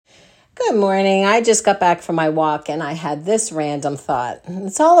Good morning. I just got back from my walk and I had this random thought.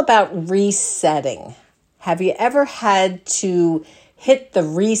 It's all about resetting. Have you ever had to hit the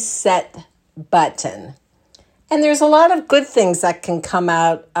reset button? And there's a lot of good things that can come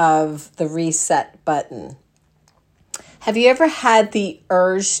out of the reset button. Have you ever had the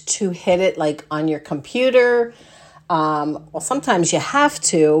urge to hit it like on your computer? Well, sometimes you have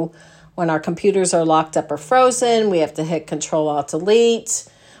to. When our computers are locked up or frozen, we have to hit Control-Alt-Delete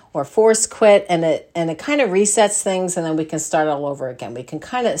or force quit, and it kind of resets things, and then we can start all over again. We can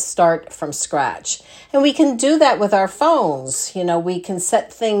kind of start from scratch. And we can do that with our phones. You know, we can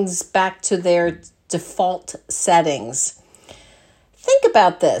set things back to their default settings. Think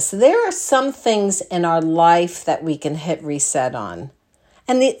about this. There are some things in our life that we can hit reset on.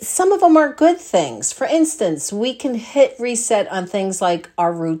 And some of them are good things. For instance, we can hit reset on things like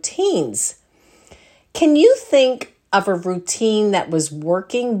our routines. Can you think of a routine that was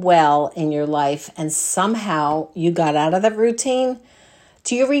working well in your life and somehow you got out of that routine?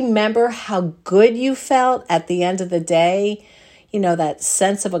 Do you remember how good you felt at the end of the day? You know, that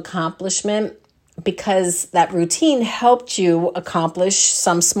sense of accomplishment because that routine helped you accomplish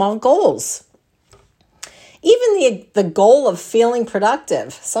some small goals. Even the goal of feeling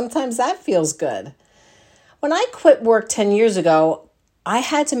productive, sometimes that feels good. When I quit work 10 years ago, I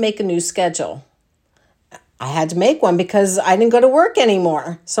had to make a new schedule. I had to make one because I didn't go to work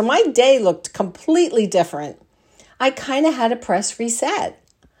anymore. So my day looked completely different. I kind of had to press reset.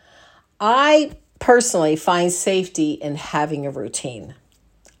 I personally find safety in having a routine.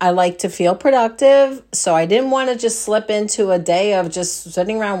 I like to feel productive, so I didn't want to just slip into a day of just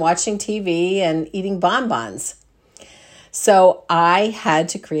sitting around watching TV and eating bonbons. So I had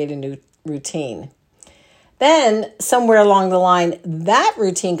to create a new routine. Then somewhere along the line, that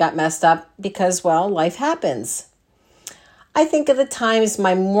routine got messed up because, well, life happens. I think of the times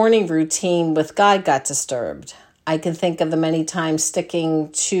my morning routine with God got disturbed. I can think of the many times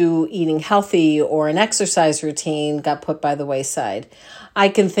sticking to eating healthy or an exercise routine got put by the wayside. I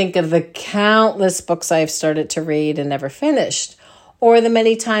can think of the countless books I've started to read and never finished, or the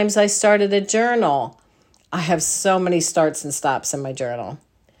many times I started a journal. I have so many starts and stops in my journal.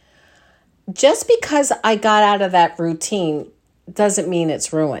 Just because I got out of that routine doesn't mean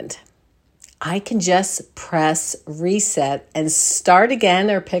it's ruined. I can just press reset and start again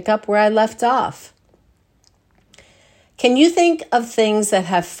or pick up where I left off. Can you think of things that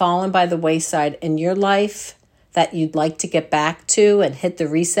have fallen by the wayside in your life that you'd like to get back to and hit the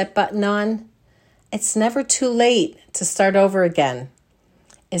reset button on? It's never too late to start over again.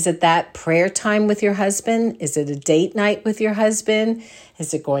 Is it that prayer time with your husband? Is it a date night with your husband?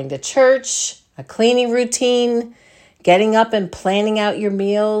 Is it going to church? A cleaning routine? Getting up and planning out your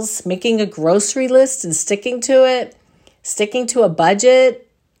meals? Making a grocery list and sticking to it? Sticking to a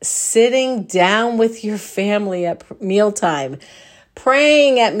budget? Sitting down with your family at mealtime?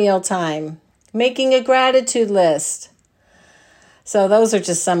 Praying at mealtime? Making a gratitude list? So those are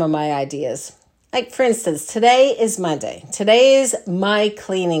just some of my ideas. Like, for instance, today is Monday. Today is my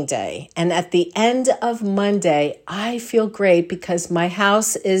cleaning day. And at the end of Monday, I feel great because my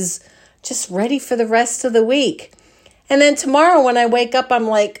house is just ready for the rest of the week. And then tomorrow when I wake up, I'm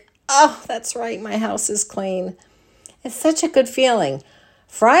like, oh, that's right, my house is clean. It's such a good feeling.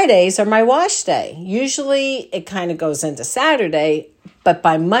 Fridays are my wash day. Usually it kind of goes into Saturday, but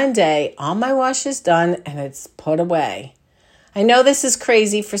by Monday, all my wash is done and it's put away. I know this is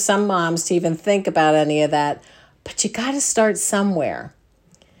crazy for some moms to even think about any of that, but you got to start somewhere.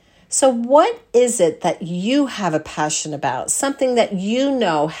 So what is it that you have a passion about? Something that you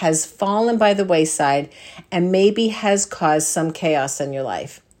know has fallen by the wayside and maybe has caused some chaos in your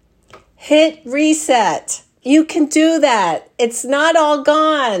life. Hit reset. You can do that. It's not all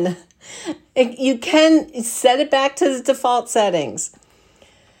gone. You can set it back to the default settings.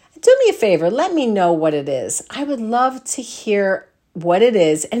 Do me a favor, let me know what it is. I would love to hear what it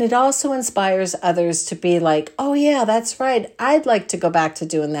is, and it also inspires others to be like, oh yeah, that's right. I'd like to go back to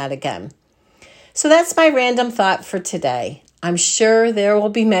doing that again. So that's my random thought for today. I'm sure there will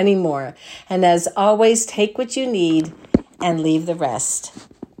be many more. And as always, take what you need and leave the rest.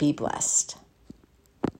 Be blessed.